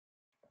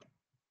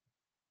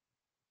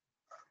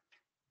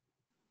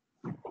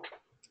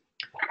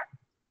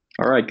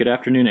All right, good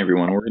afternoon,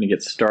 everyone. We're going to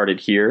get started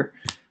here.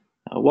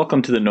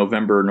 Welcome to the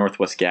November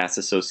Northwest Gas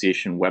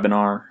Association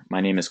webinar. My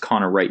name is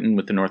Connor Wrighton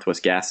with the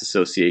Northwest Gas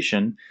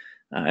Association,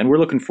 and we're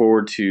looking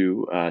forward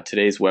to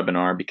today's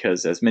webinar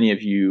because, as many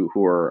of you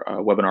who are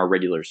webinar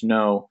regulars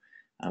know,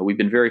 we've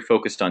been very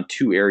focused on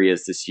two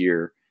areas this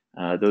year,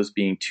 those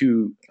being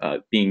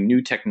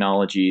new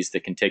technologies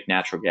that can take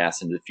natural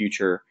gas into the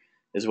future,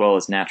 as well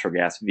as natural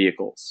gas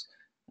vehicles.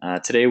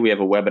 Today we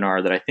have a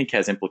webinar that I think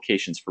has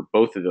implications for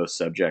both of those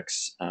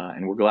subjects,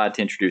 and we're glad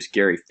to introduce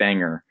Gary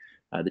Fanger,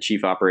 the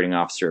Chief Operating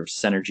Officer of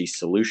Synergy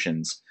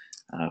Solutions,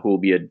 who will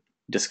be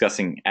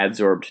discussing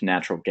adsorbed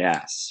natural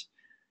gas.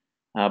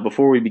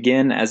 Before we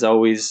begin, as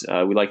always,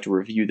 we'd like to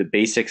review the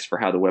basics for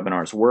how the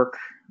webinars work.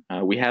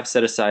 We have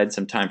set aside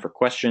some time for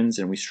questions,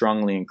 and we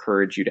strongly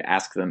encourage you to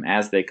ask them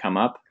as they come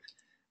up.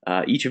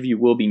 Each of you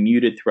will be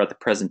muted throughout the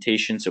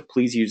presentation, so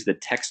please use the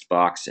text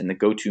box in the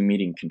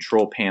GoToMeeting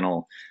control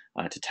panel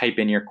to type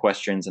in your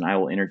questions, and I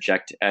will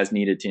interject as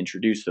needed to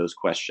introduce those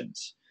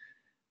questions.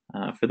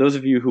 For those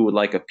of you who would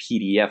like a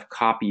PDF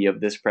copy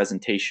of this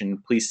presentation,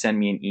 please send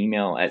me an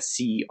email at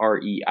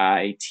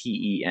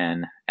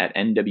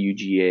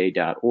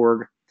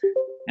creiten@nwga.org,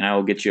 and I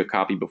will get you a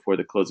copy before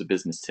the close of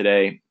business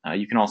today.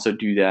 You can also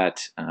do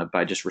that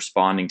by just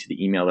responding to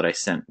the email that I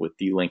sent with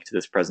the link to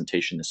this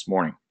presentation this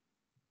morning.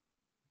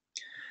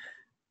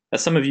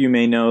 As some of you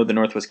may know, the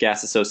Northwest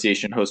Gas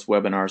Association hosts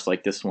webinars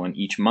like this one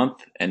each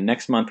month, and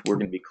next month we're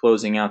going to be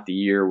closing out the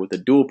year with a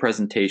dual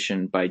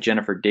presentation by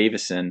Jennifer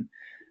Davison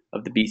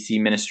of the BC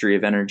Ministry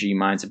of Energy,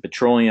 Mines and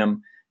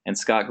Petroleum, and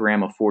Scott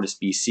Graham of Fortis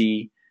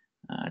BC.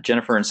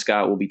 Jennifer and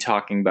Scott will be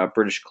talking about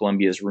British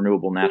Columbia's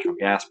renewable natural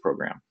gas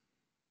program.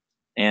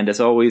 And as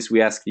always,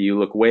 we ask that you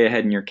look way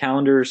ahead in your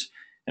calendars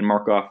and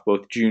mark off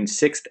both June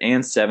 6th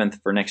and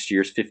 7th for next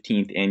year's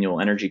 15th Annual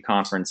Energy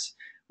Conference,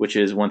 which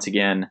is once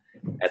again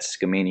at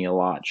Skamania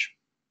Lodge.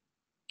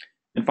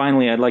 And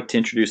finally, I'd like to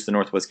introduce the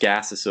Northwest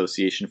Gas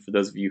Association for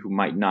those of you who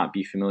might not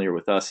be familiar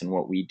with us and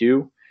what we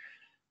do.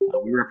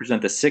 We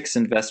represent the 6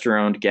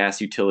 investor-owned gas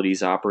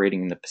utilities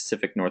operating in the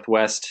Pacific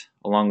Northwest,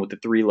 along with the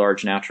 3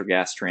 large natural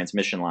gas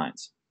transmission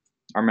lines.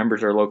 Our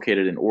members are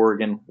located in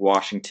Oregon,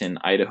 Washington,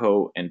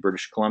 Idaho, and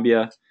British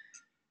Columbia.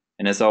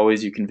 And as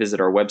always, you can visit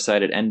our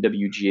website at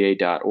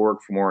nwga.org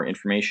for more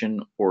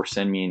information or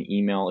send me an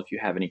email if you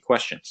have any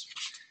questions.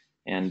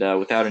 And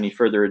without any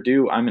further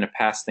ado, I'm going to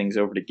pass things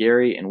over to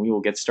Gary, and we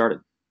will get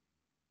started.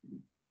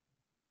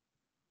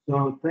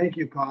 So thank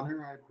you,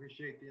 Connor. I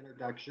appreciate the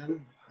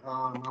introduction.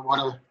 I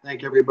want to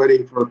thank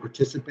everybody for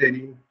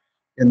participating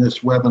in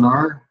this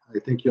webinar. I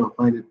think you'll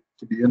find it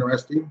to be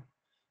interesting.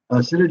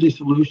 Synergy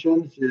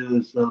Solutions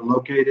is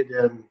located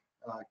in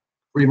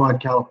Fremont,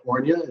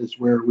 California, is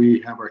where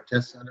we have our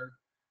test center.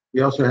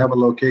 We also have a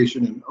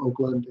location in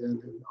Oakland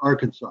and in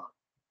Arkansas.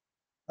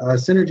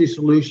 Synergy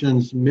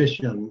Solutions'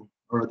 mission,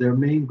 or their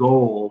main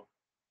goal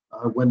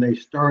when they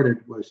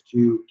started, was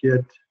to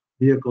get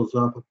vehicles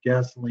off of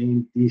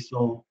gasoline,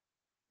 diesel,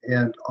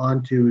 and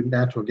onto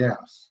natural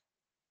gas.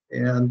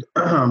 And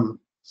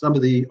some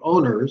of the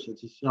owners,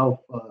 it's a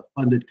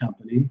self-funded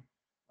company.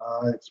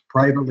 It's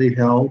privately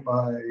held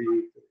by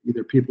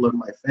either people in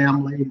my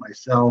family,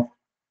 myself,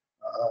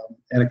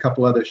 and a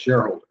couple other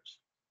shareholders.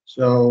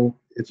 So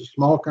it's a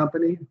small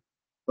company,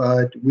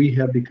 but we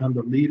have become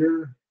the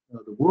leader,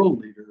 the world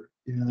leader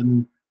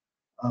in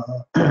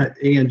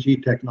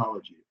ANG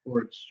technology,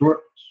 or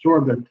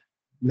adsorbed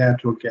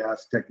natural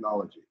gas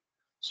technology.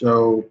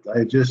 So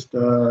I just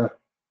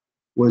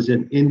was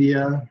in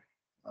India,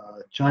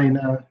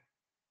 China,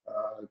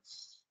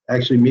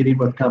 actually meeting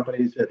with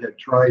companies that had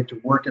tried to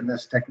work in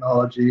this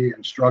technology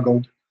and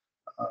struggled.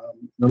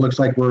 It looks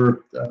like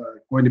we're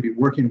going to be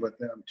working with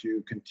them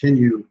to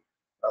continue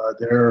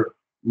their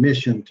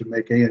mission to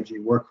make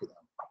ANG work for them.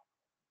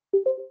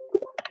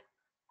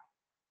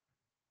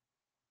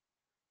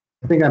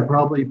 I think I'm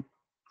probably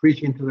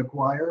preaching to the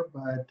choir,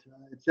 but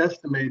it's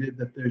estimated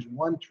that there's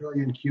 1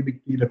 trillion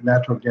cubic feet of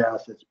natural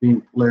gas that's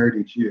being flared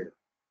each year.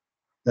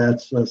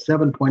 That's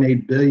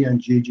 7.8 billion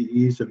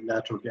GGEs of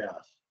natural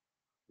gas.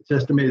 It's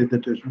estimated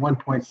that there's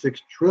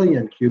 1.6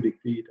 trillion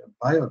cubic feet of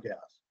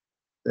biogas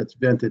that's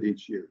vented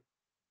each year.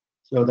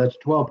 So that's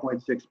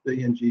 12.6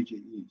 billion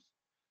GGEs.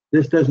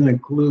 This doesn't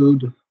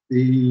include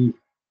the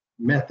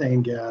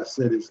methane gas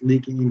that is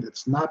leaking,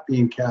 that's not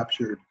being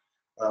captured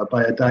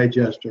by a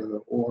digester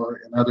or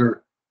in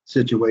other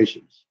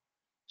situations.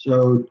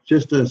 So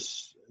just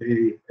as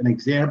an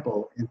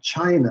example, in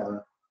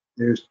China,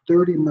 there's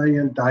 30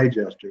 million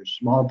digesters,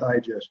 small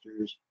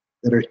digesters,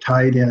 that are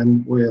tied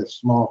in with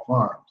small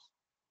farms.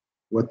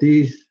 What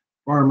these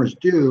farmers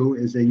do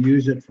is they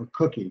use it for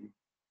cooking,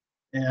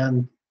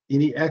 and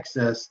any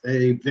excess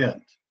they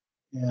vent.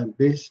 And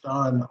based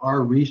on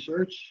our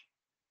research,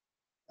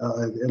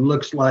 it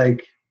looks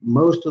like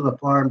most of the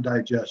farm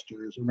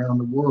digesters around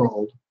the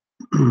world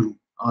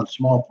on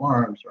small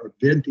farms are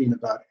venting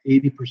about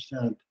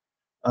 80%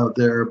 of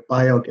their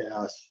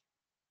biogas.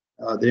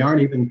 They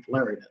aren't even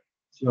flaring it.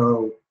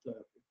 So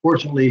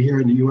fortunately here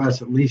in the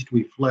US, at least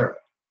we flare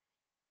it.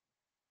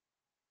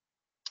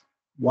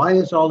 Why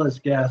is all this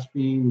gas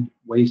being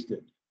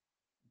wasted,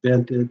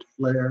 vented,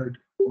 flared,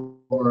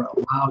 or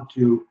allowed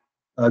to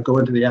go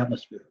into the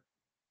atmosphere?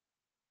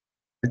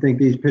 I think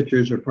these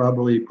pictures are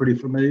probably pretty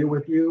familiar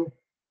with you.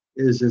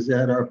 Is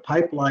that our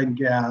pipeline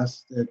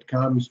gas that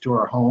comes to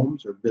our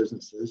homes or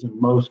businesses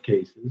in most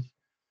cases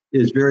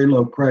is very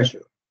low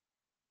pressure.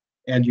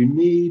 And you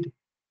need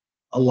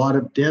a lot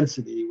of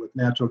density with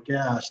natural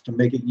gas to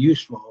make it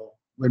useful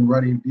when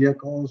running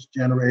vehicles,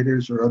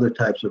 generators, or other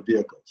types of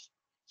vehicles.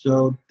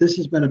 So this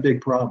has been a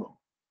big problem.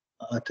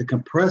 To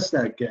compress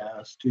that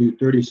gas to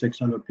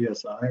 3,600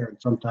 psi, or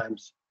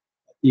sometimes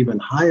even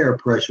higher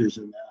pressures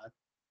than that,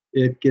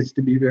 it gets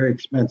to be very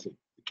expensive.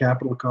 The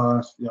capital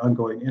costs, the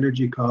ongoing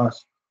energy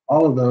costs,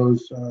 all of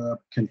those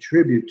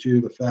contribute to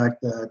the fact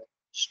that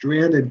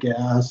stranded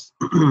gas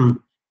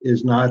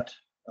is not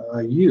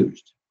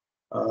used.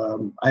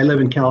 I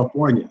live in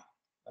California.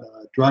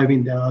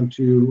 Driving down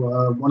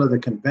to one of the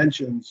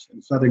conventions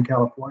in Southern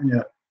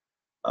California,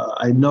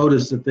 I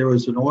noticed that there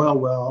was an oil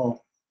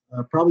well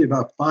probably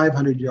about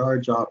 500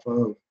 yards off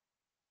of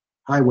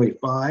Highway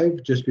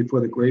 5, just before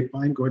the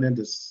Grapevine, going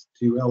into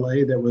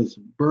LA, that was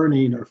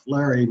burning or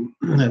flaring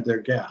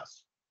their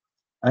gas.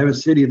 I have a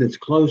city that's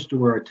close to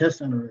where our test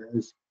center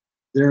is.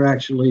 They're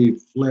actually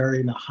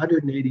flaring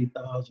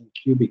 180,000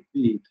 cubic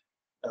feet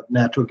of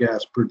natural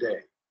gas per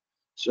day.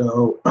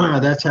 So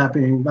that's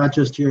happening not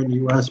just here in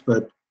the US,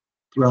 but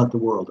throughout the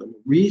world. And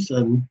the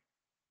reason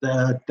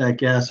that that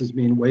gas is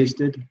being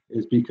wasted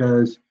is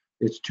because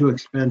it's too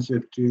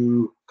expensive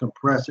to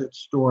compress it,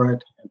 store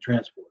it, and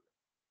transport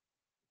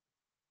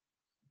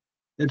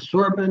it.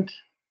 Adsorbent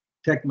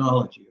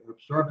technology, or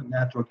absorbent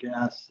natural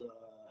gas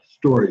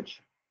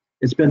storage,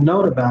 it's been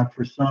known about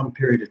for some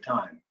period of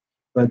time.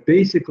 But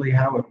basically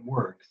how it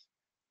works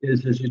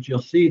is that you'll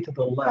see to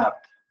the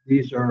left,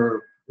 these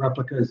are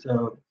replicas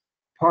of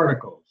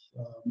particles,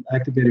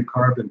 activated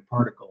carbon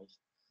particles.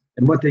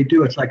 And what they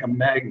do, it's like a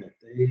magnet.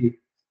 They,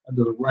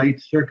 under the right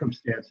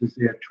circumstances,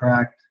 they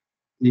attract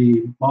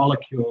the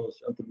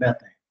molecules of the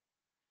methane.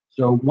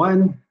 So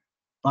one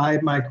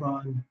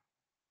 5-micron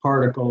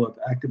particle of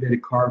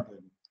activated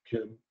carbon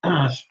can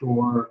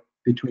store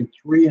between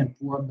 3 and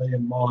 4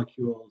 million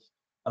molecules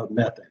of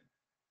methane.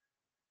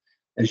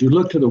 As you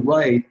look to the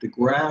right, the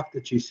graph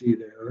that you see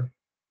there,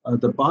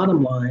 the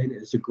bottom line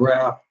is a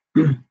graph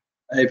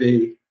of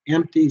a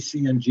empty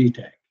CNG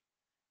tank,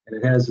 and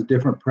it has the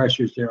different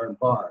pressures there in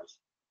bars.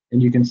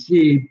 And you can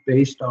see,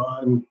 based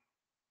on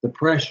the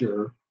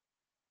pressure,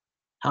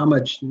 how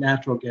much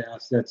natural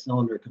gas that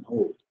cylinder can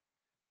hold.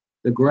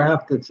 The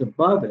graph that's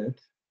above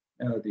it,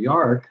 the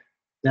arc,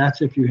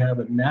 that's if you have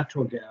a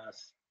natural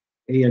gas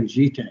ANG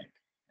tank.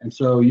 And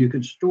so you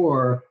can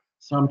store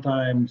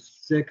sometimes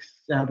 6,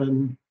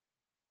 7,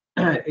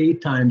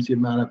 8 times the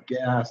amount of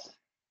gas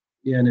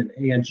in an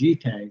ANG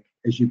tank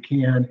as you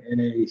can in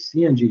a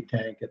CNG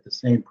tank at the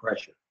same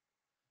pressure.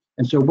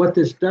 And so what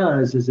this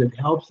does is it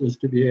helps us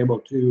to be able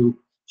to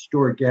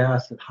store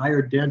gas at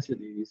higher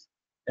densities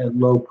at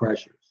low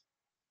pressures,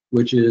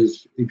 which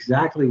is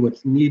exactly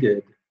what's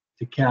needed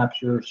to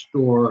capture,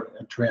 store,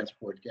 and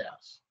transport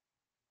gas.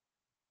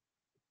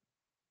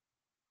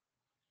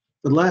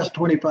 For the last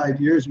 25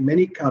 years,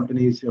 many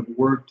companies have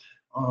worked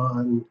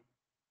on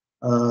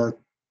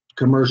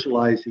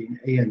commercializing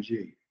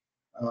ANG.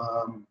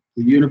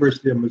 The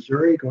University of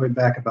Missouri, going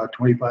back about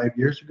 25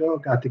 years ago,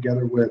 got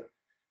together with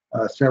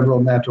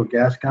several natural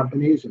gas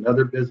companies and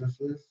other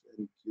businesses.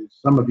 And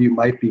some of you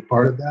might be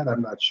part of that,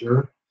 I'm not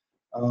sure.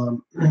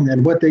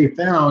 And what they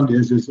found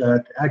is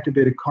that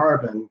activated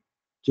carbon,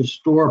 to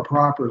store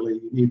properly,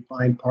 you need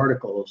fine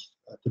particles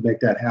to make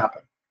that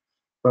happen.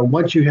 But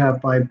once you have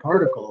fine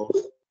particles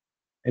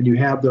and you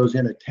have those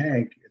in a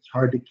tank, it's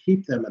hard to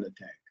keep them in a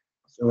tank.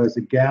 So as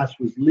the gas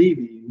was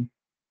leaving,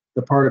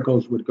 the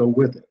particles would go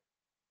with it.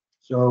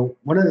 So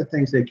one of the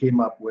things they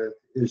came up with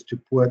is to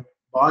put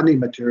bonding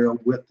material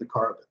with the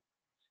carbon.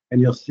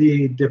 And you'll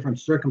see different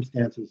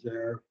circumstances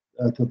there.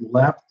 To the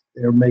left,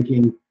 they're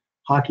making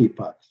hockey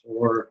pucks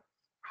or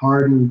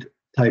hardened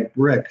type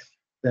bricks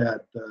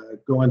that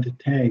go into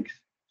tanks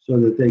so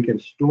that they can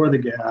store the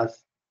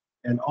gas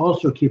and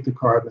also keep the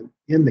carbon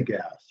in the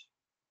gas,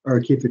 or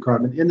keep the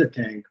carbon in the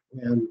tank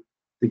when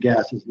the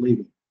gas is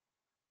leaving.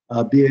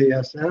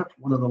 BASF,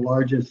 one of the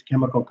largest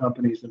chemical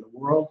companies in the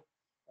world,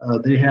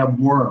 they have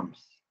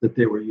worms that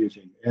they were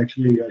using.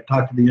 Actually, I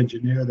talked to the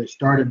engineer. They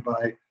started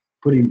by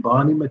putting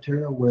bonding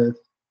material with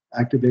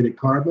activated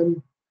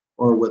carbon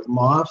or with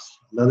MOFs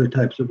and other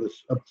types of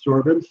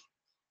absorbents,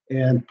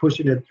 and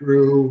pushing it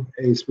through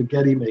a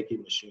spaghetti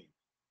making machine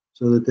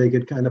so that they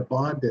could kind of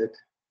bond it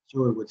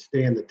so it would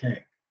stay in the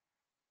tank.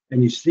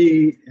 And you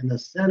see in the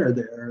center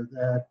there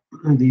that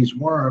these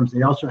worms,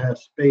 they also have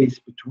space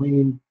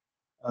between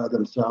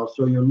themselves.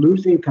 So you're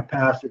losing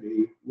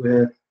capacity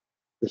with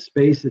the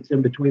space that's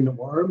in between the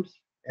worms,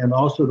 and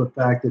also the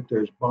fact that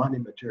there's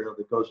bonding material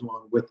that goes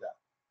along with that.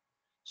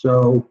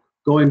 So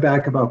going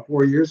back about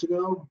 4 years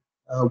ago,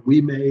 we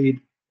made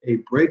a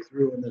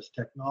breakthrough in this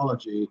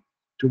technology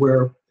to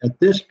where at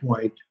this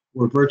point,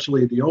 we're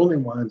virtually the only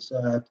ones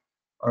that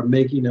are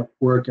making it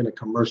work in a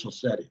commercial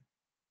setting.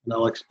 And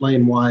I'll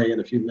explain why in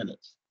a few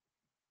minutes.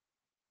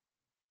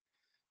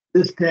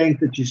 This tank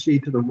that you see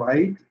to the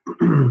right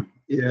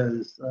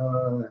is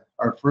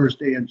our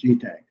first ANG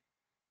tank.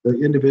 The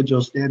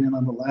individual standing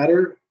on the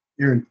ladder,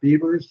 Aaron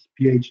Fevers,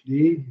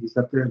 PhD, he's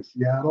up there in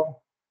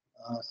Seattle.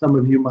 Some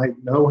of you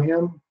might know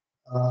him.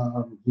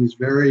 He's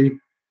very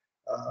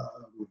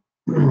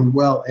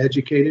well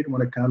educated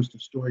when it comes to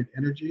storing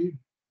energy.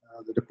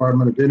 The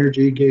Department of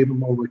Energy gave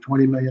him over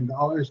 $20 million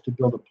to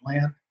build a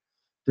plant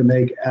to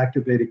make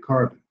activated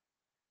carbon.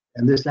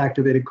 And this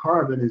activated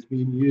carbon is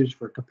being used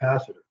for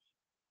capacitors,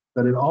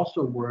 but it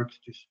also works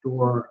to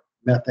store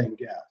methane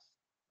gas.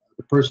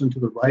 The person to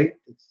the right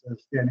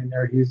that's standing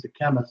there, he's the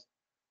chemist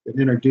that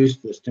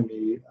introduced this to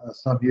me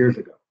some years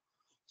ago.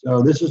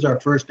 So this is our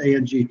first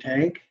ANG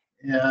tank.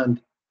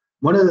 And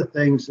one of the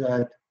things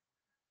that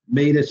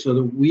made it so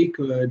that we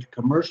could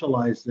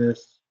commercialize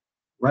this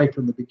right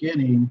from the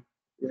beginning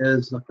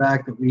is the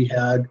fact that we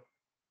had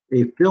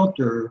a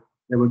filter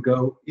that would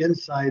go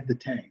inside the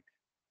tank.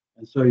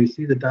 And so you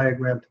see the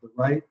diagram to the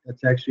right,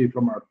 that's actually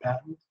from our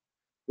patent.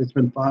 It's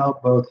been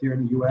filed both here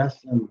in the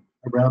US and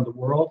around the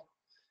world.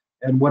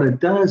 And what it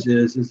does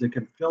is it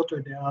can filter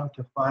down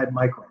to 5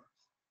 microns.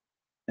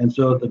 And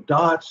so the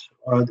dots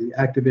are the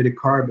activated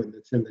carbon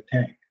that's in the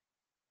tank.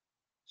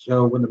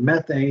 So when the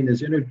methane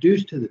is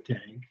introduced to the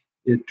tank,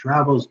 it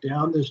travels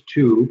down this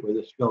tube or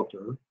this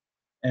filter,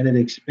 and it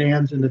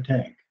expands in the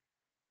tank.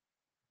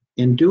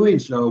 In doing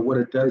so, what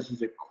it does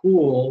is it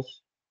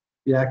cools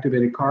the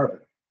activated carbon.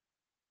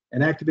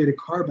 And activated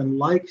carbon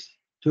likes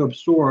to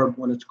absorb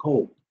when it's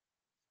cold.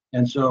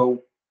 And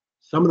so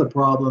some of the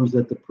problems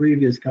that the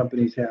previous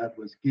companies had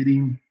was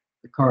getting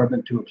the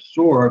carbon to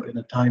absorb in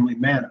a timely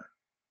manner,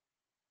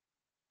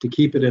 to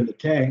keep it in the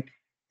tank,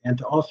 and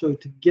to also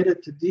to get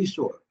it to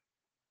desorb.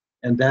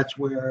 And that's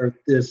where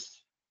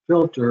this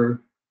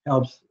filter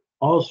helps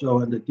also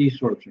in the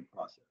desorption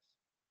process.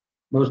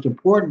 Most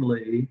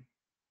importantly,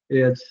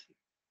 it's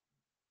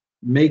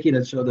making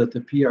it so that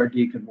the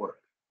PRD can work.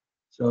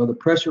 So the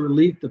pressure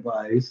relief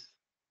device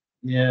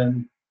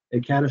in a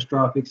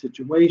catastrophic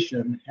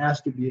situation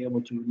has to be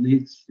able to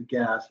release the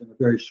gas in a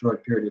very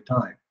short period of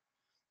time.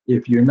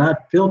 If you're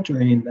not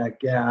filtering that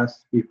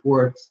gas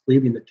before it's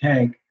leaving the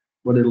tank,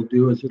 what it'll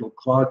do is it'll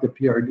clog the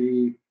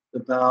PRD,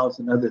 the valves,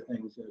 and other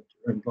things that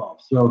are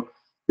involved. So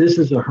this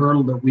is a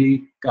hurdle that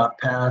we got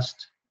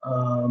past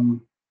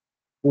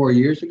 4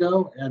 years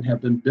ago and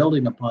have been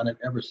building upon it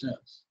ever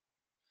since.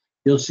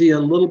 You'll see a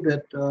little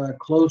bit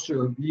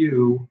closer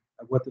view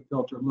of what the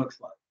filter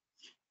looks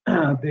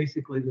like.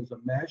 Basically, there's a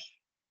mesh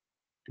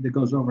that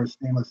goes over a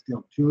stainless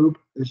steel tube.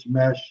 This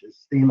mesh is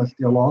stainless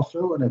steel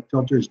also, and it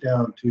filters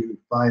down to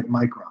 5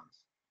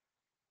 microns.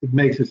 It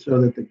makes it so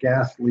that the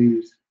gas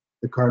leaves,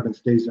 the carbon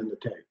stays in the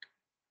tank.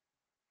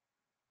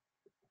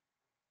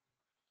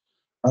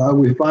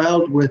 We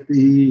filed with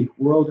the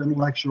World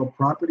Intellectual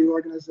Property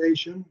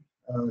Organization.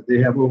 They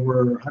have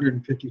over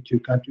 152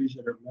 countries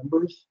that are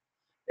members.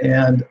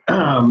 And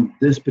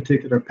this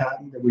particular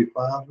patent that we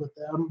filed with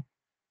them,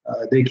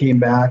 they came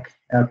back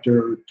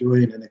after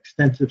doing an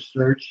extensive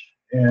search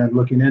and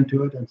looking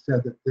into it and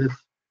said that this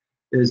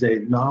is a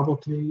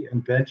novelty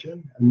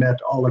invention and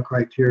met all the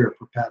criteria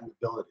for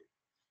patentability.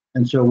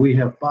 And so we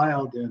have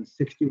filed in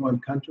 61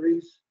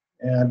 countries,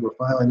 and we're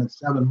filing in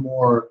 7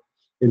 more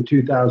in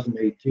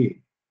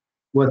 2018.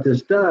 What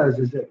this does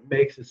is it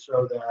makes it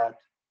so that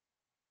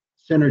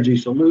Synergy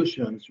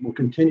Solutions will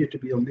continue to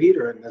be a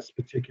leader in this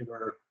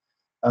particular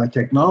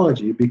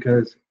technology,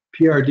 because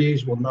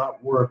PRDs will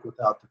not work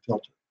without the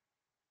filter.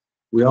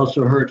 We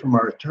also heard from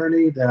our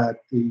attorney that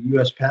the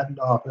U.S. Patent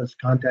Office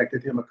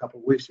contacted him a couple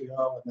of weeks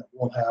ago, and that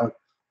we'll have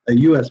a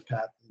U.S.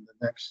 patent in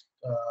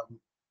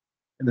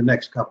the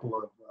next couple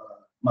of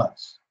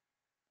months.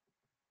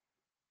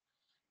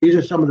 These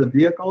are some of the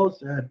vehicles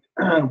that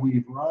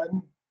we've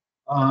run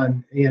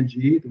on ANG.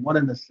 The one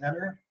in the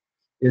center,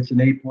 it's an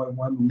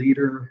 8.1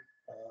 liter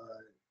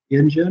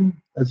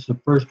engine. That's the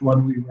first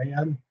one we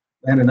ran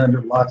it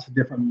under lots of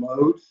different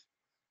loads.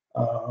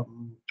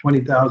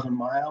 20,000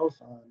 miles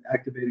on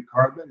activated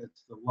carbon.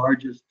 It's the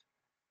largest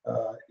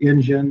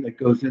engine that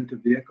goes into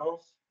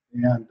vehicles,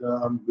 and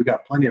we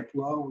got plenty of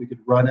flow. We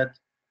could run it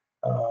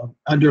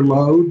under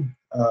load,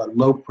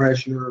 low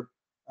pressure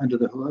under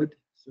the hood,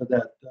 so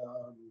that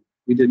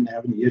we didn't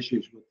have any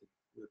issues with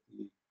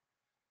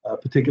the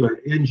particular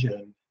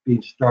engine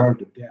being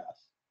starved of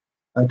gas.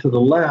 To the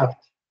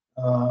left,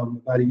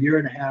 about a year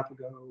and a half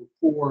ago,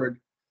 Ford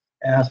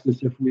asked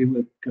us if we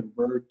would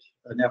convert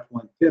an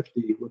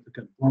F-150 with a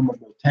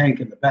conformable tank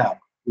in the back,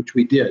 which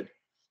we did.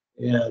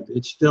 And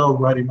it's still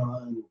running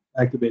on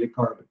activated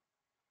carbon.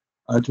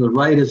 To the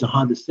right is a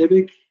Honda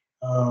Civic.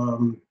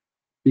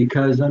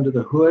 Because under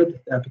the hood,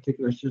 that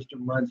particular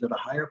system runs at a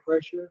higher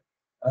pressure,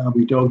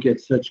 we don't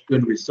get such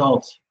good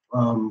results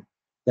from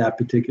that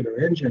particular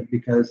engine,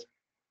 because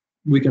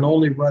we can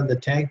only run the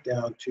tank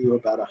down to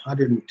about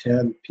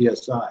 110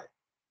 PSI.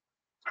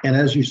 And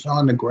as you saw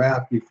in the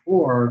graph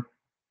before,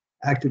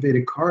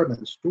 activated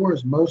carbon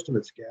stores most of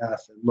its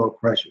gas at low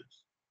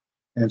pressures.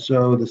 And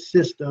so the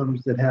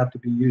systems that have to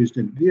be used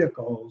in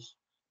vehicles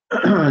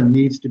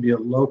needs to be a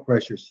low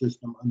pressure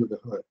system under the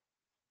hood.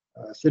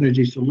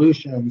 Synergy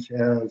Solutions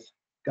has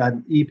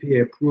gotten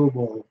EPA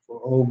approval for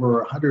over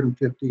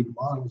 150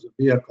 models of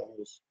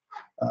vehicles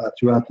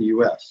throughout the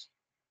US.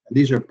 And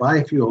these are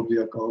biofuel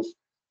vehicles.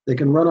 They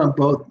can run on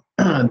both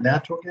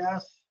natural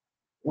gas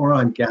or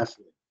on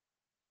gasoline.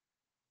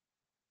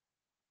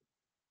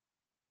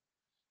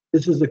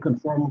 This is a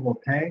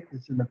conformable tank.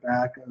 It's in the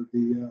back of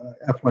the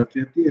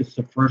F-150. It's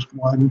the first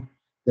one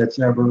that's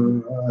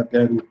ever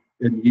been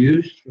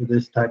used for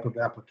this type of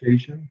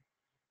application.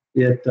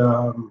 It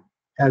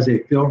has a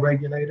fill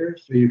regulator,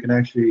 so you can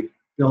actually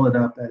fill it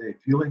up at a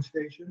fueling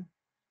station,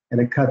 and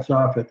it cuts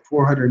off at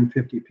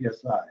 450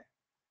 psi.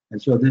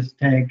 And so this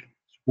tank's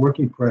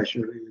working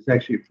pressure is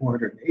actually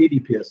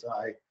 480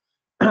 psi,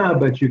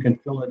 but you can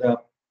fill it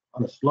up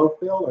on a slow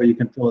fill or you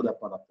can fill it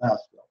up on a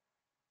fast fill.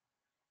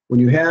 When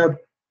you have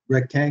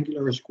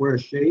rectangular or square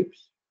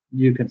shapes,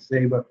 you can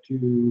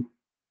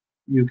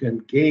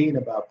gain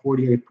about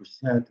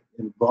 48%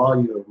 in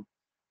volume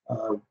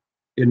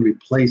in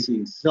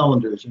replacing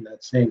cylinders in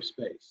that same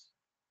space.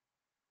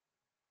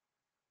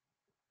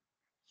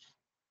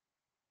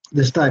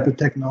 This type of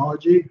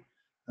technology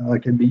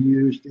can be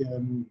used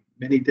in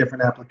many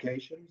different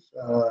applications.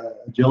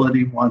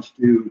 Agility wants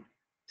to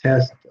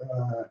test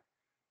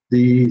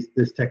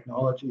this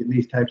technology and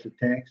these types of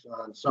tanks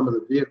on some of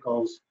the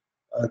vehicles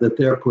that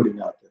they're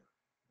putting out there.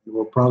 And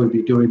we'll probably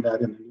be doing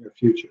that in the near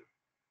future.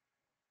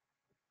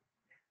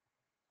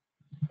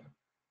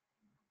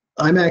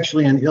 I'm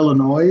actually in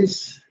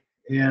Illinois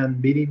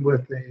and meeting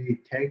with a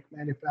tank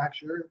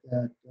manufacturer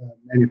that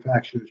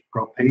manufactures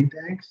propane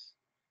tanks.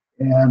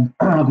 And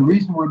the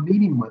reason we're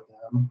meeting with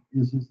them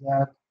is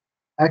that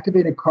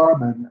activated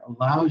carbon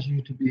allows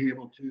you to be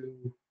able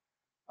to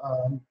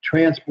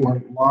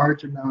transport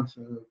large amounts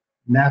of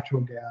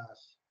natural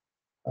gas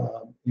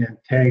in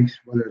tanks,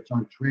 whether it's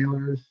on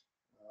trailers,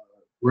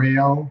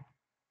 rail,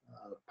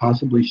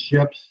 possibly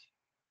ships,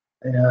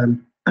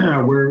 and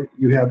where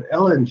you have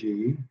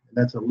LNG,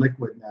 that's a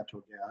liquid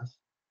natural gas.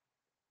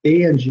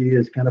 ANG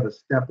is kind of a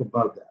step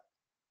above that,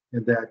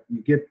 in that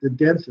you get the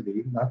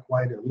density, not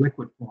quite a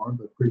liquid form,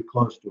 but pretty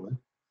close to it.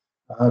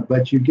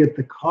 But you get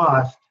the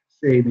cost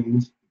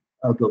savings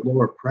of the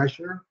lower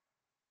pressure,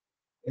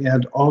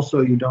 and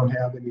also you don't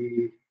have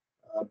any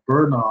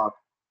burn off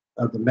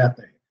of the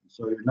methane.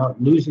 So you're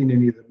not losing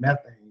any of the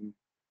methane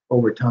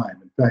over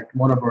time. In fact,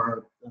 one of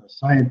our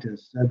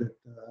scientists said that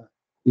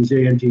these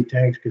ANG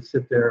tanks could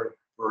sit there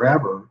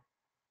forever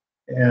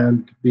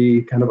and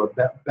be kind of a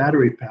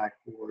battery pack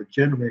for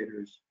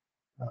generators.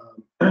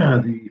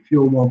 The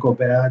fuel won't go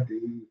bad,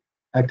 the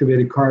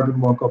activated carbon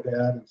won't go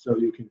bad, and so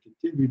you can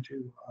continue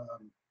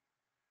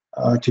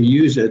to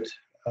use it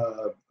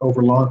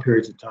over long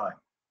periods of time.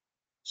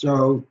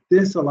 So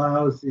this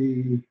allows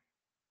the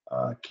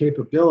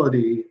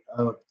capability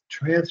of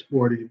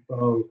transporting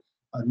both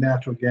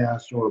natural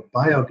gas or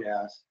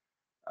biogas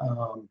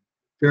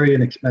very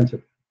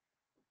inexpensive.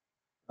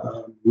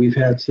 We've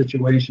had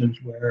situations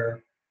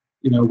where,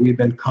 we've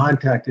been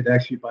contacted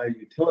actually by a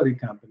utility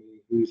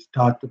company who's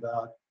talked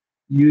about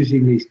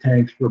using these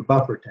tanks for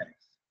buffer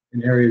tanks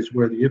in areas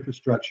where the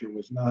infrastructure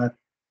was not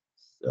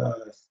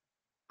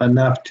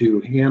enough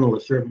to handle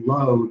a certain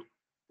load,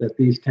 that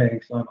these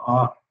tanks on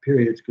off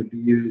periods could be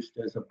used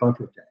as a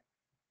buffer tank.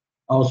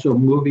 Also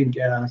moving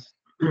gas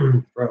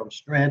from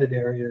stranded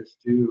areas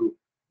to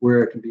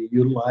where it can be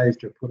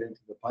utilized or put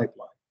into the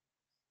pipeline.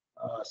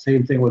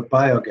 Same thing with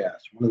biogas.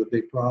 One of the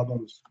big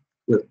problems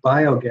with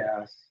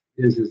biogas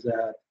is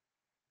that,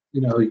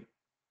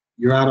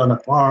 you're out on a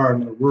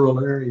farm in a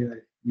rural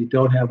area, you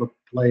don't have a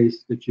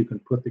place that you can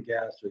put the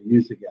gas or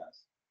use the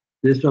gas.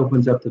 This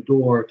opens up the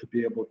door to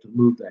be able to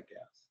move that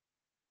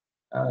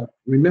gas.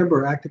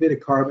 Remember,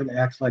 activated carbon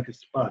acts like a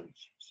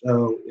sponge.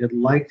 So it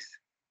likes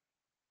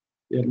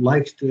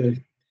to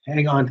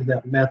hang on to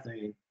that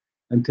methane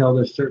until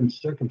there's certain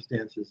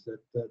circumstances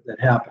that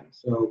happen.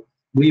 So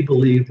we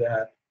believe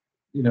that,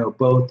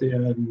 both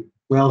in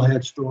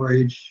wellhead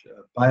storage,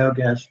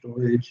 biogas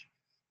storage,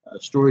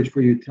 storage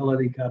for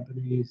utility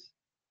companies,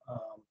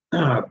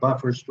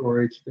 buffer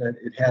storage, that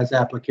it has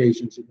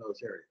applications in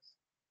those areas.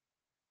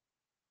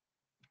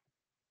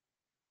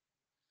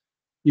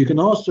 You can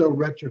also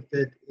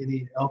retrofit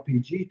any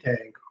LPG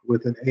tank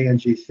with an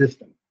ANG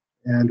system.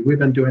 And we've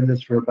been doing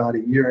this for about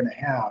 1.5 years.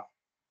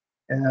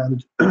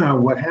 And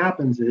what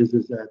happens is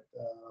that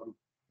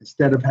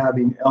instead of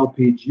having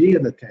LPG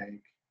in the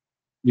tank,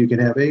 you can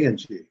have ANG.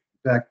 In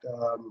fact,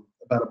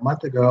 about a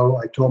month ago,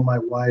 I told my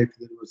wife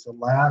that it was the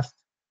last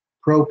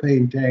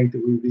propane tank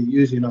that we'd be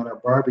using on our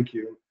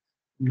barbecue.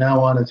 From now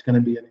on, it's going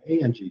to be an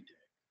ANG tank.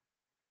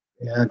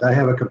 And I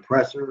have a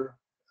compressor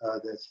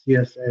that's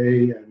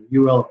CSA and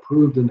UL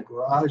approved in the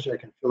garage. I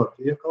can fill up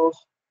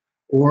vehicles,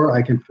 or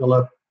I can fill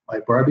up my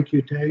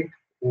barbecue tank,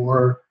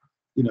 or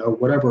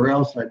whatever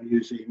else I'm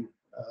using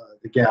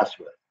the gas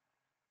with.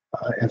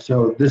 And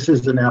so this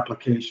is an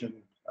application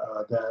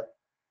that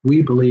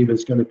we believe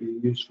is going to be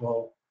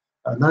useful,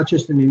 not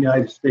just in the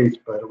United States,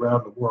 but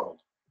around the world.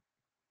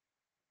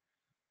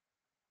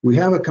 We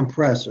have a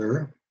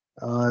compressor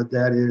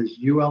that is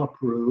UL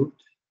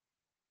approved,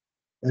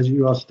 has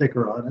a UL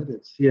sticker on it.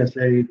 It's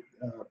CSA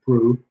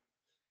approved,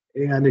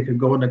 and it can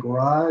go in the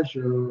garage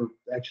or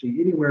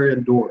actually anywhere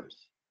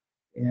indoors.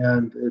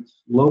 And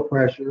it's low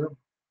pressure,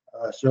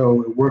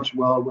 so it works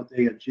well with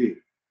A&G.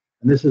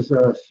 And this is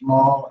a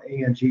small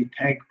A&G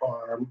tank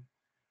farm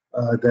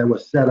that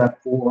was set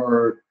up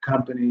for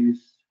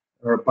companies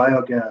or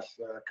biogas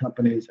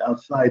companies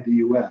outside the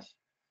US,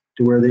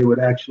 to where they would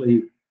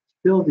actually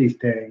fill these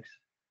tanks.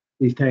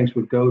 These tanks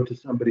would go to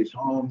somebody's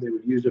home, they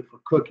would use it for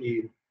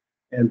cooking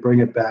and bring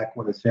it back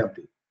when it's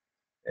empty.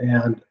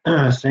 And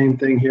same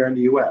thing here in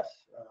the US.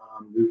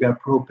 We've got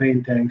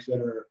propane tanks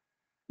that are,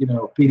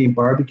 feeding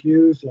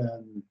barbecues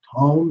and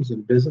homes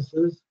and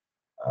businesses.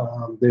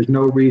 There's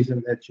no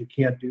reason that you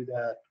can't do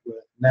that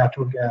with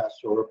natural gas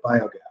or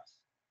biogas.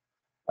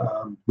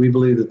 We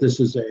believe that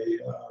this is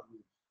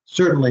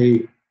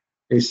certainly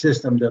a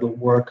system that'll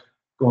work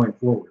going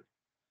forward.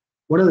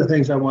 One of the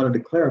things I wanted to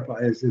clarify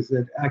is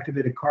that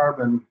activated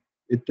carbon,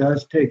 it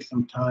does take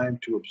some time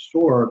to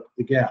absorb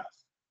the gas.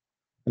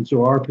 And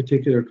so our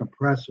particular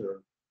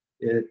compressor,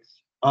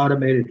 it's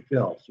automated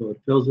fill. So it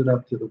fills it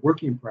up to the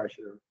working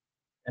pressure.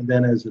 And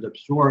then as it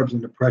absorbs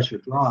and the pressure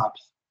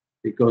drops,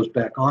 it goes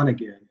back on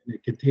again. And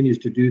it continues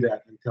to do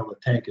that until the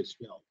tank is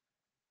filled.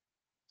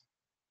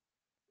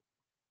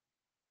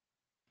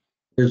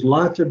 There's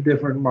lots of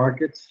different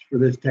markets for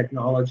this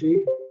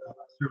technology,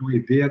 certainly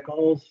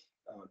vehicles,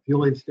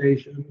 fueling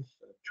stations,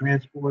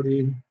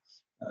 transporting,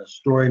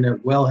 storing at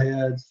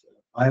wellheads,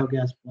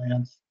 biogas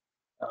plants.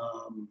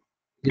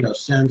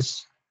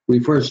 Since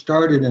we first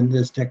started in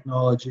this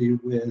technology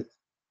with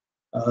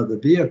the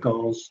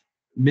vehicles,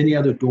 many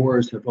other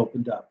doors have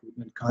opened up. We've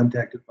been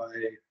contacted by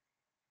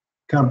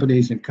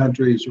companies and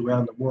countries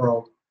around the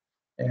world,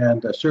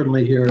 and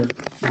certainly here in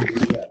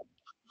the US.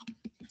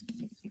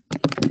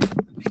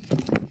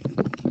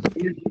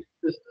 Energy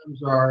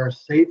systems are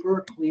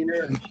safer,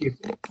 cleaner, and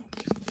cheaper.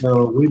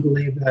 So we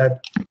believe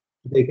that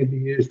they can be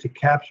used to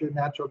capture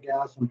natural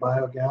gas and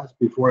biogas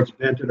before it's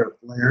vented or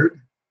flared,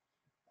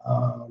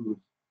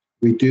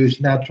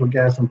 reduce natural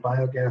gas and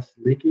biogas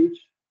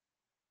leakage,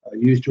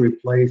 used to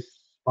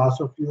replace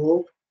fossil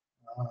fuel,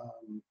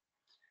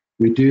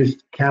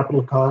 reduced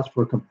capital costs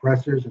for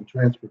compressors and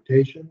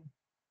transportation,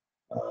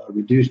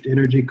 reduced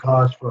energy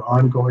costs for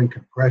ongoing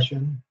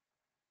compression,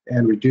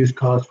 and reduced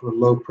costs for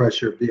low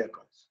pressure vehicles.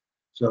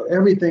 So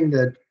everything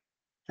that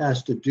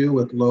has to do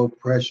with low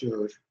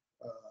pressure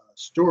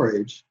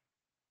storage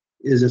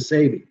is a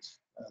savings.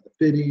 The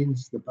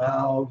fittings, the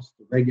valves,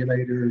 the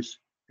regulators,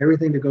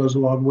 everything that goes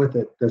along with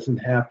it doesn't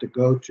have to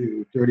go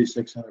to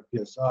 3,600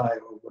 psi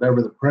or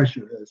whatever the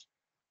pressure is.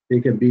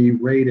 It can be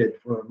rated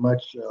for a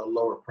much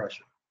lower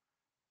pressure.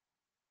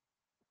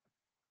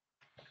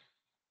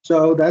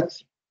 So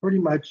that's pretty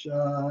much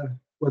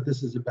what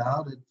this is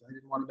about. I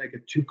didn't want to make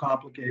it too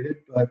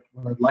complicated, but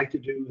what I'd like to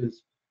do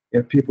is,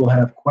 if people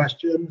have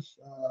questions,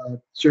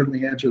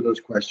 certainly answer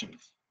those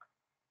questions.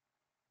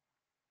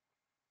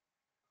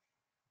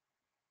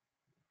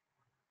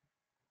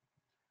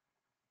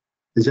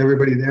 Is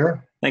everybody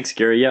there? Thanks,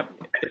 Gary. Yep.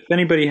 If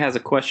anybody has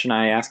a question,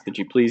 I ask that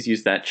you please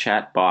use that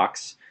chat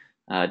box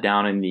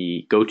down in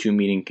the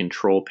GoToMeeting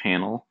control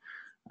panel.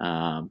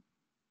 I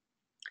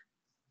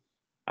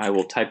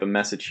will type a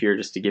message here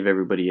just to give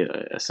everybody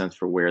a sense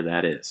for where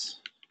that is.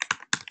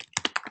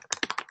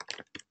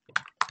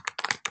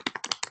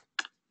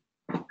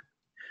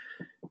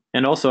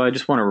 And also, I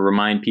just want to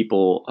remind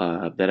people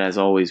that, as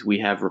always, we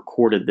have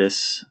recorded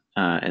this,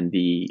 and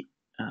the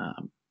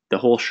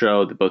whole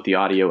show, both the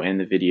audio and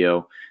the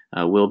video,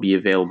 will be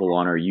available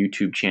on our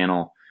YouTube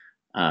channel.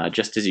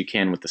 Just as you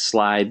can with the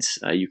slides,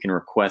 you can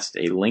request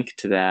a link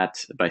to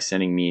that by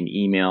sending me an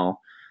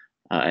email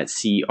at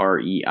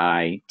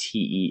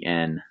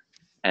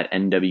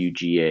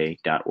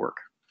creiten@nwga.org.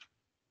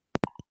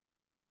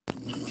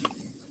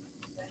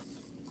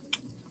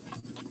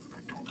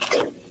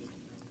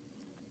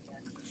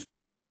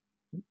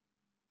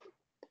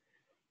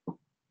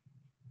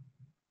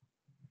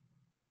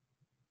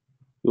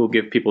 We'll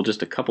give people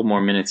just a couple more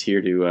minutes here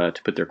to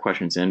put their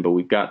questions in, but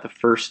we've got the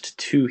first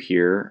two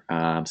here,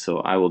 so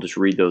I will just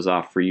read those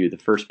off for you. The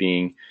first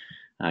being,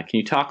 can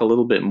you talk a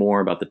little bit more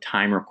about the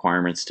time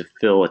requirements to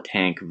fill a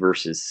tank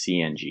versus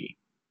CNG?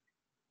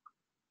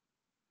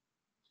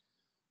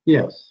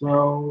 Yes,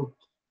 so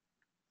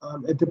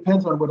it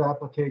depends on what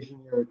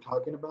application you're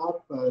talking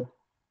about, but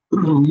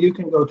you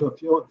can go to a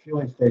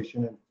fueling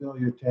station and fill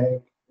your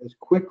tank as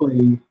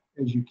quickly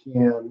as you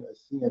can a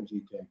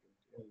CNG tank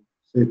in,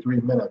 say, 3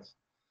 minutes.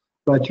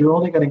 But you're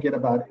only going to get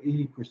about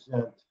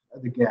 80%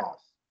 of the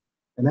gas.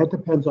 And that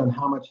depends on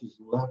how much is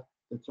left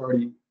that's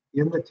already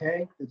in the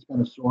tank that's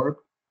been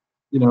absorbed.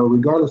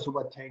 Regardless of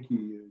what tank you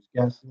use,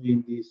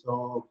 gasoline,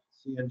 diesel,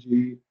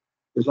 CNG,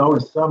 there's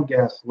always some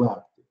gas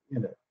left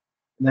in it.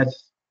 And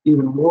that's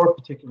even more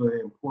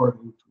particularly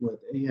important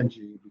with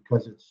A&G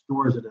because it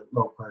stores it at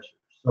low pressure.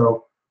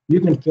 So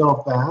you can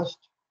fill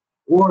fast,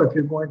 or if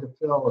you're going to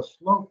fill a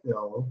slow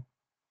fill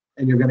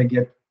and you're going to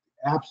get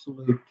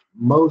absolute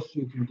most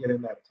you can get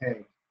in that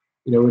tank,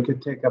 it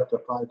could take up to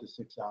 5 to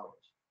 6 hours.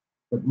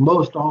 But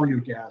most all your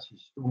gas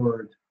is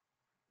stored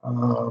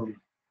um,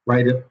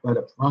 right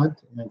up front,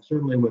 and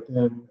certainly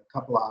within a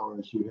couple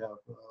hours, you have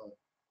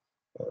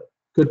a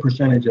good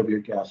percentage of your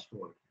gas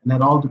stored. And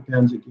that all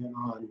depends again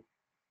on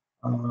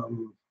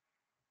um,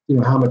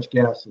 how much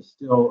gas is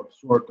still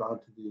absorbed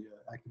onto the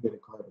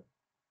activated carbon.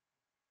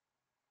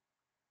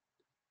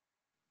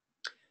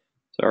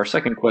 So our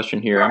second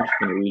question here, I'm just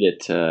going to read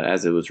it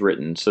as it was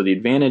written. So the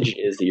advantage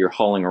is that you're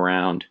hauling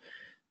around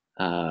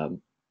uh,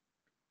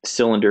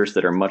 cylinders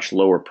that are much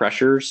lower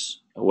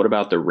pressures. What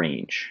about the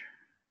range?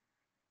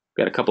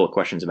 We've got a couple of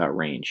questions about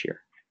range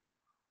here.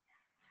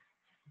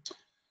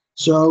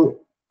 So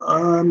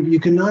you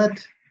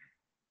cannot.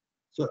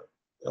 So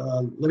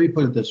let me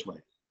put it this way: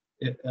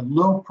 at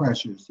low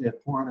pressures, say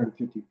at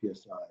 450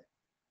 psi,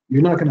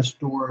 you're not going to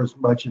store as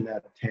much in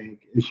that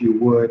tank as you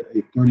would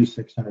a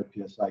 3600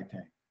 psi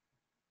tank.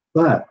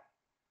 But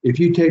if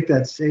you take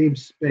that same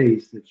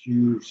space that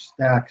you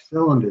stack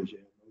cylinders in,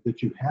 or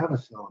that you have a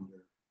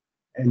cylinder,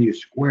 and you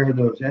square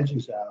those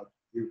edges out,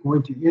 you're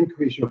going to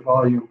increase your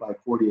volume by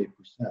 48%.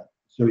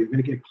 So you're going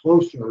to get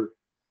closer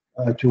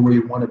to where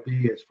you want to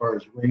be as far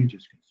as range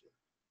is concerned.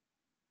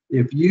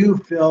 If you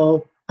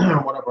fill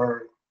one of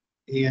our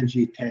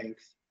ANG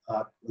tanks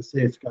up, let's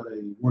say it's got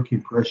a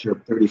working pressure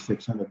of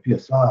 3,600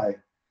 psi,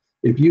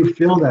 if you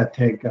fill that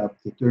tank up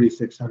to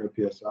 3,600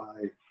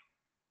 psi,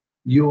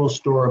 you will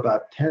store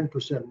about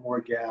 10%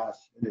 more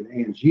gas in an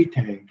ANG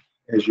tank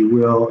as you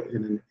will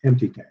in an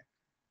empty tank.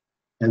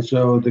 And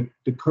so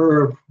the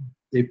curve,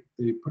 they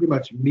pretty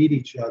much meet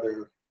each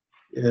other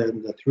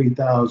in the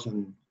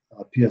 3,000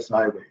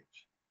 psi range.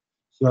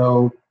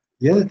 So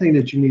the other thing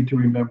that you need to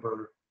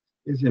remember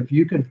is if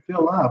you can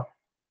fill up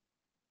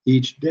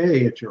each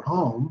day at your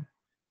home,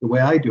 the way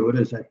I do it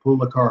is I pull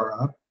the car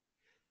up,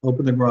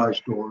 open the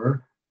garage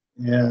door,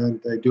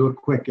 and I do a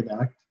quick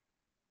connect.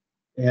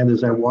 And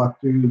as I walk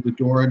through the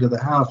door into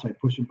the house, I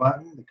push a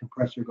button, the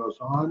compressor goes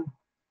on,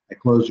 I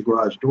close the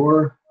garage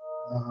door,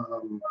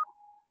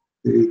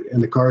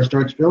 and the car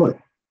starts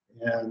filling.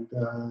 And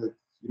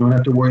you don't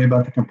have to worry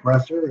about the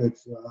compressor.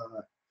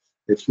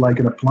 It's like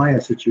an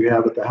appliance that you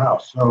have at the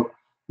house. So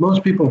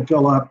most people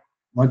fill up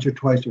once or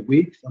twice a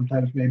week,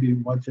 sometimes maybe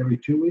once every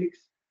 2 weeks.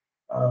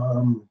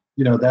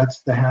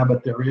 That's the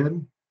habit they're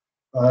in.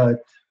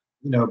 But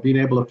being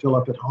able to fill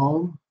up at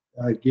home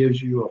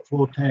gives you a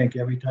full tank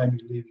every time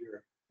you leave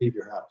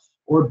your house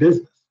or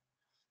business.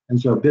 And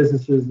so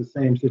businesses, the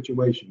same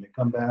situation. They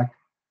come back,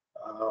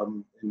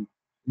 and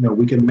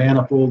we can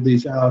manifold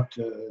these out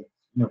to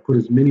put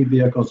as many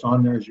vehicles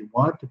on there as you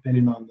want,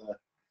 depending on the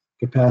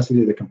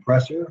capacity of the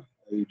compressor.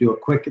 You do a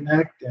quick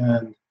connect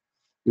and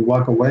you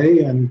walk away,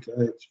 and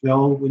it's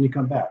filled when you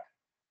come back.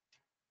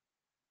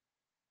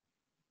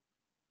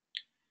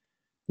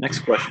 Next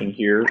question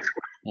here.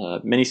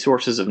 Many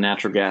sources of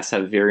natural gas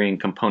have varying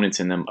components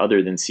in them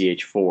other than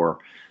CH4.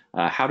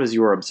 How does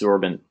your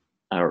absorbent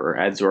or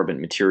adsorbent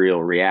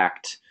material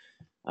react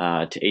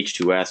to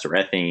H2S or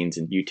ethanes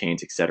and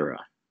butanes, etc.?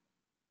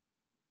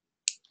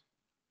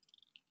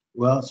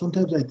 Well,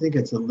 sometimes I think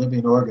it's a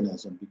living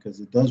organism because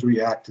it does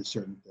react to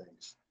certain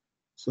things.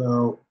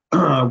 So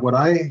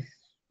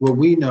what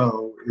we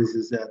know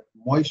is that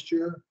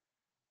moisture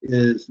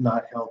is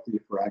not healthy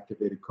for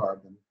activated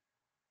carbon.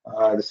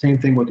 The same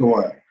thing with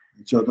oil.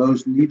 And so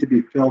those need to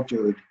be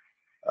filtered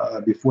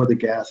before the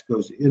gas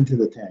goes into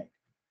the tank.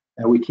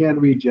 Now we can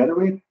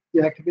regenerate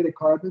the activated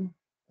carbon.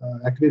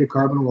 Activated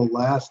carbon will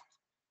last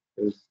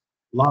a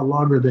lot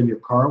longer than your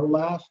car will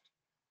last.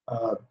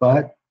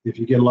 But if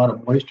you get a lot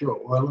of moisture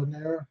or oil in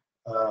there,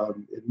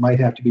 it might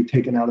have to be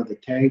taken out of the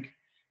tank,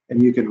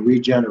 and you can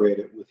regenerate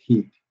it with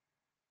heat.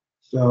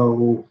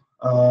 So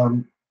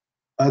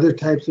other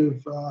types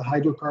of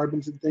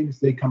hydrocarbons and things,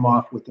 they come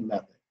off with the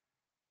methane.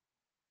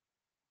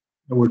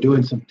 And we're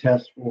doing some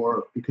tests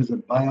because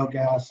of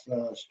biogas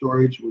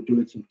storage, we're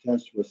doing some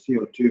tests with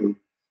CO2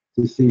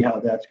 to see how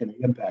that's going to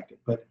impact it.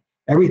 But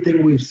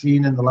everything we've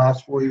seen in the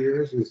last 4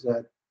 years is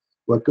that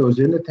what goes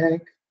in the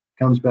tank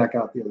comes back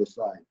out the other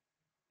side.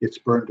 It's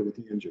burned with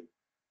the engine.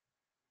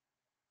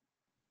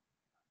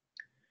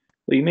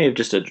 Well, you may have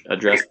just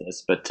addressed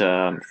this, but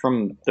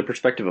from the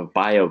perspective of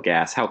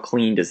biogas, how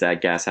clean does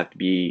that gas have to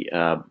be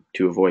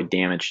to avoid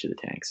damage to the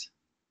tanks?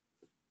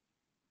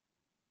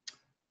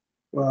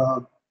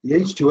 Well, the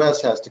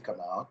H2S has to come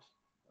out,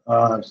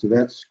 so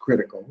that's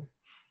critical.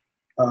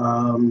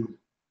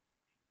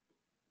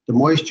 The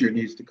moisture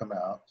needs to come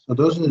out. So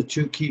those are the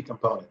two key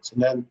components.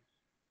 And then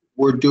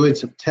we're doing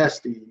some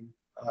testing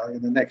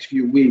in the next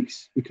few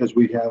weeks because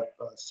we have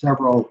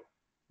several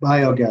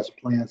biogas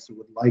plants that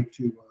would like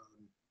to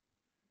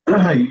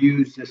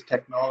use this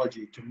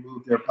technology to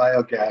move their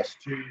biogas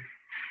to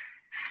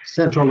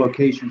central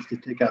locations to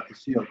take out the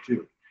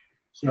CO2.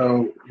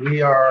 So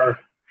we are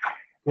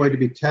going to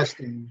be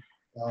testing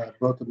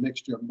both a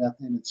mixture of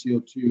methane and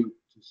CO2 to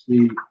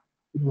see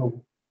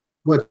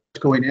what's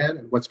going in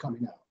and what's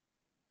coming out.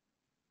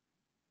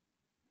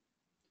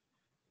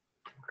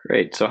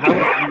 Great. So how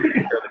would you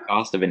compare the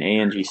cost of an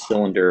ANG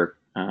cylinder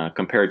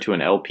compared to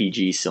an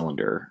LPG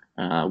cylinder?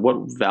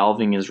 What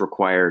valving is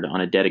required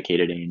on a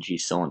dedicated ANG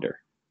cylinder?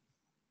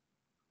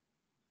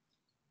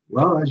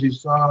 Well, as you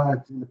saw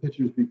in the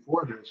pictures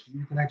before this,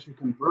 you can actually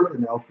convert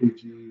an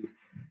LPG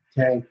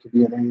tank to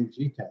be an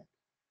ANG tank.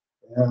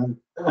 And,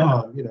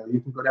 you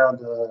can go down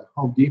to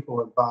Home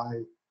Depot and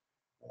buy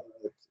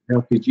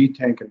an LPG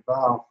tank and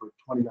valve for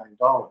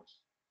 $29.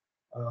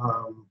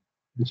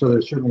 And so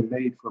they're certainly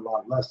made for a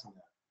lot less than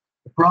that.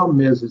 The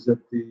problem is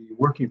that the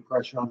working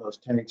pressure on those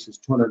tanks is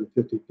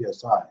 250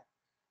 psi.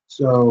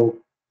 So,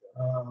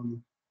 our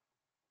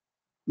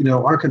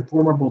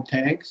conformable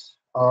tanks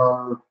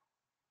are,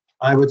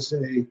 I would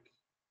say,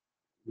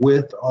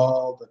 with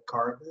all the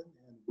carbon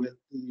and with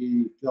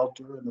the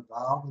filter and the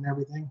valve and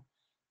everything,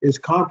 is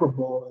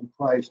comparable in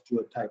price to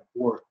a Type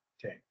 4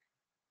 tank.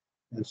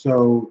 And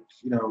so,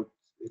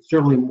 it's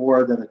certainly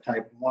more than a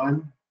Type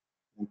 1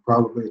 and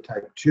probably a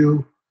Type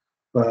 2.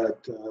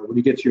 But when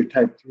you get to your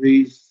Type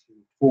 3s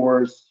and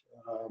 4s,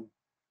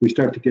 we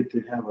start to get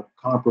to have a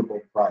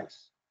comparable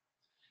price.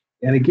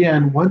 And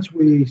again, once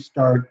we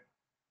start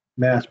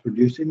mass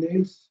producing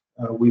these,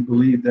 we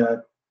believe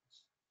that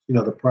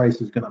the price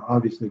is going to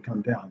obviously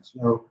come down.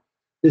 So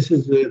this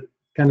is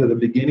kind of the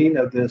beginning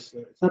of this.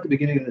 It's not the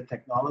beginning of the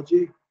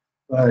technology,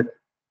 but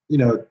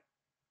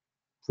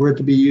for it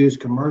to be used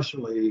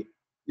commercially,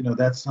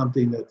 that's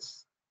something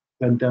that's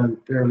been done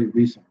fairly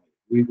recently.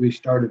 We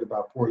started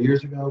about 4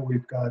 years ago.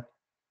 We've got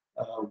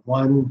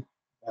one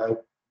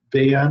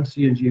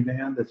CNG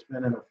van that's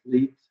been in a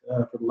fleet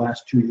for the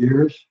last 2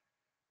 years,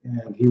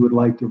 and he would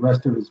like the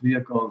rest of his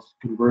vehicles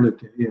converted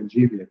to ANG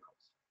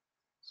vehicles.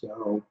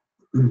 So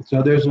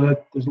there's a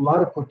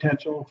lot of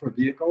potential for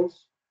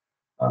vehicles.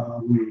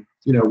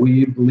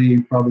 We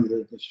believe probably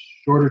the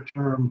shorter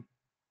term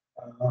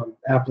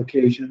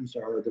applications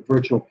are the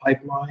virtual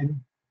pipeline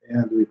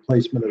and the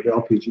replacement of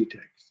LPG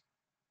tanks.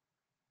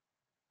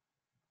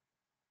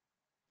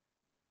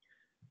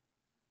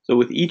 So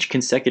with each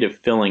consecutive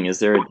filling, is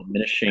there a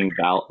diminishing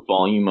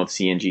volume of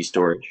CNG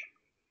storage?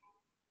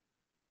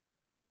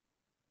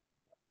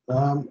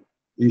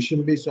 You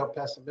shouldn't be so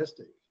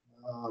pessimistic.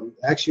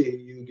 Actually,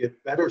 you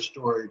get better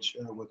storage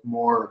with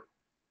more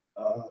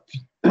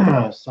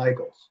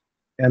cycles.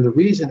 And the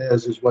reason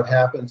is what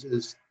happens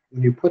is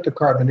when you put the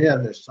carbon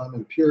in, there's some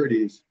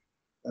impurities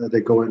that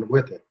go in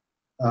with it.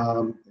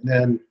 And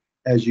then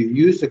as you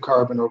use the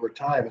carbon over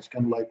time, it's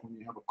kind of like when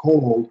you have a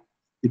cold,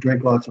 you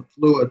drink lots of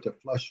fluid to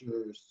flush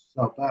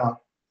yourself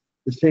out.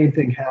 The same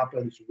thing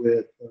happens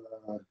with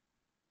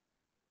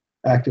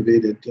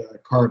activated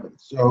carbon.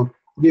 So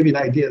to give you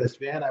an idea, this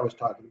van I was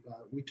talking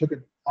about, we took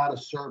it out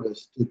of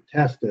service to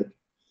test it,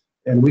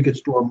 and we could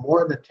store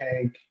more in the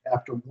tank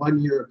after 1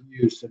 year of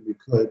use than we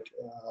could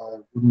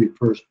when we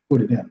first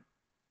put it in.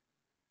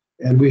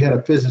 And we had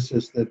a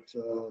physicist that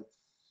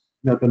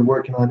had been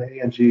working on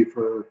ANG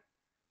for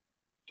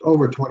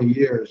over 20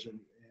 years, and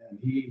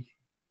he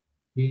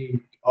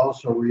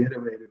also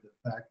reiterated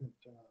the fact that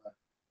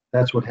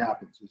that's what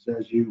happens, is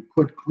as you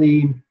put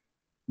clean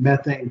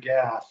methane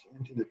gas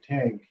into the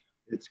tank,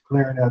 it's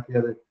clearing out the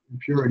other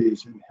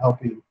impurities and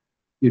helping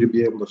you to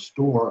be able to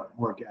store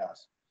more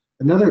gas.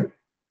 Another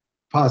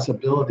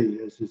possibility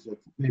is that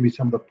maybe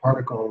some of the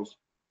particles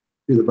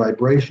through the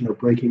vibration are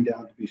breaking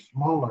down to be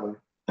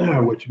smaller,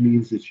 which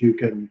means that you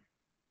can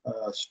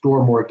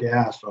store more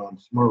gas on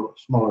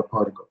smaller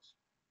particles.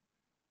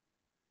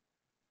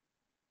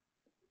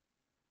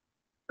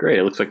 Great.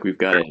 It looks like we've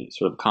got a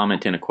sort of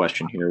comment and a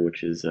question here,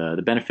 which is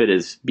the benefit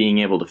is being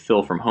able to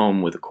fill from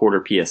home with a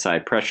 1/4 psi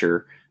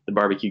pressure. The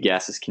barbecue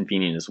gas is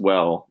convenient as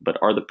well, but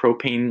are the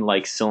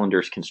propane-like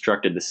cylinders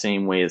constructed the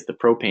same way as the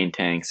propane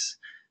tanks?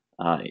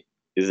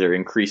 Is there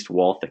increased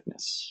wall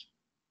thickness?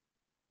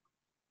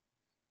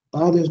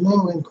 There's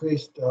no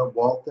increased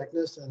wall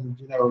thickness, and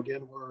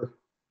again,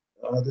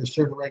 there's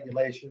certain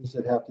regulations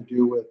that have to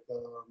do with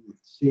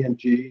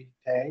CNG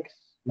tanks,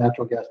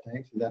 natural gas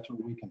tanks, and that's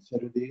what we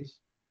consider these.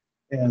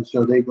 And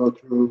so they go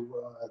through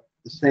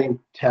the same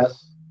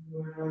tests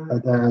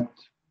that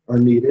are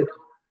needed.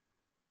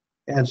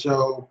 And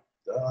so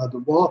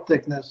the wall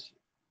thickness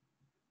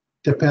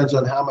depends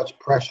on how much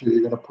pressure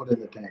you're going to put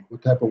in the tank,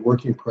 what type of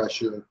working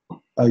pressure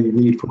you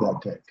need for that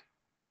tank.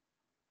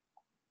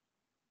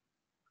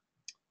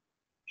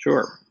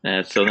 Sure.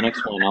 So the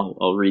next one,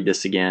 I'll read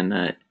this again.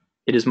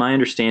 It is my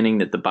understanding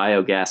that the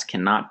biogas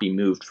cannot be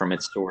moved from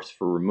its source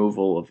for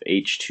removal of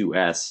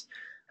H2S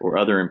or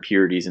other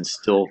impurities and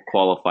still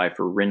qualify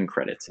for RIN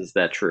credits. Is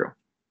that true?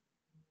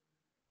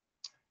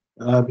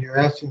 You're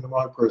asking the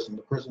wrong person.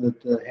 The person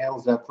that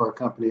handles that for our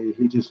company,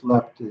 he just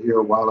left here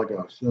a while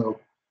ago. So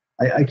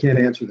I can't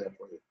answer that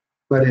for you.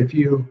 But if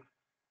you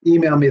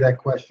email me that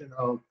question,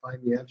 I'll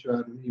find the answer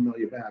out and email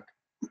you back.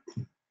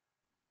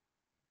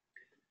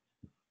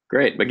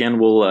 Great. Again,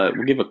 we'll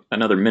give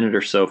another minute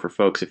or so for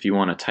folks if you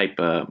want to type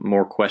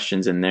more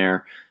questions in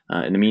there.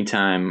 In the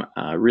meantime,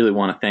 I really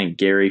want to thank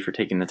Gary for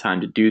taking the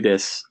time to do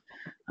this.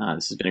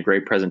 This has been a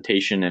great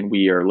presentation, and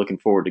we are looking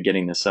forward to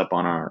getting this up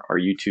on our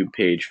YouTube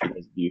page for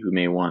those of you who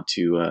may want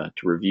to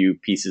review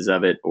pieces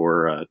of it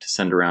or to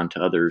send around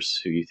to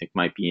others who you think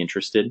might be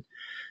interested.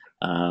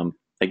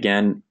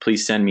 Again,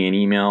 please send me an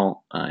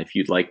email if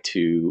you'd like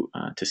to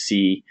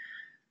see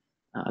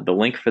the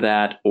link for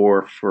that,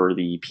 or for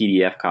the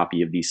PDF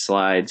copy of these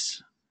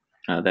slides.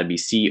 That'd be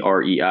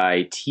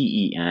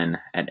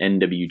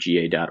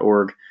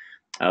CREITEN@nwga.org.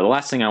 The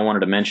last thing I wanted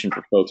to mention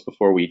for folks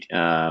before we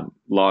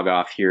log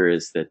off here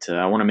is that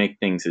I want to make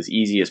things as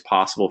easy as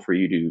possible for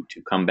you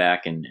to come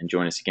back and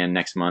join us again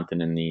next month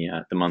and in the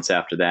months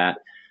after that.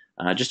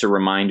 Just a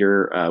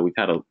reminder, we've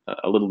had a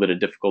little bit of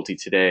difficulty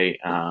today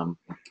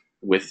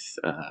with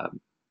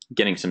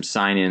getting some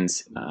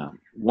sign-ins.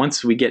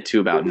 Once we get to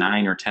about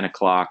 9 or 10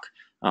 o'clock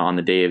on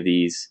the day of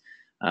these,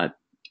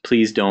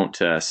 please don't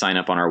sign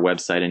up on our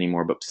website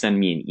anymore, but send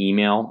me an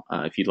email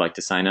if you'd like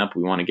to sign up.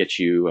 We want to get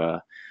you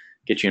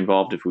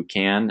involved if we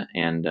can,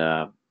 and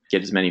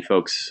get as many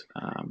folks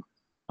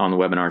on the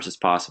webinars as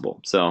possible.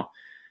 So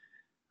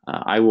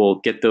I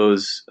will get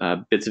those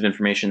bits of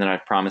information that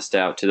I've promised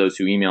out to those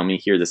who email me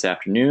here this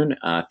afternoon.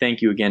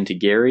 Thank you again to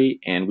Gary,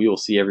 and we will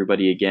see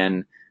everybody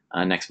again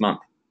next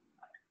month.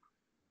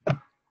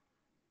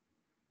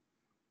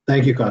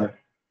 Thank you, Connor.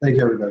 Thank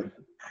you, everybody.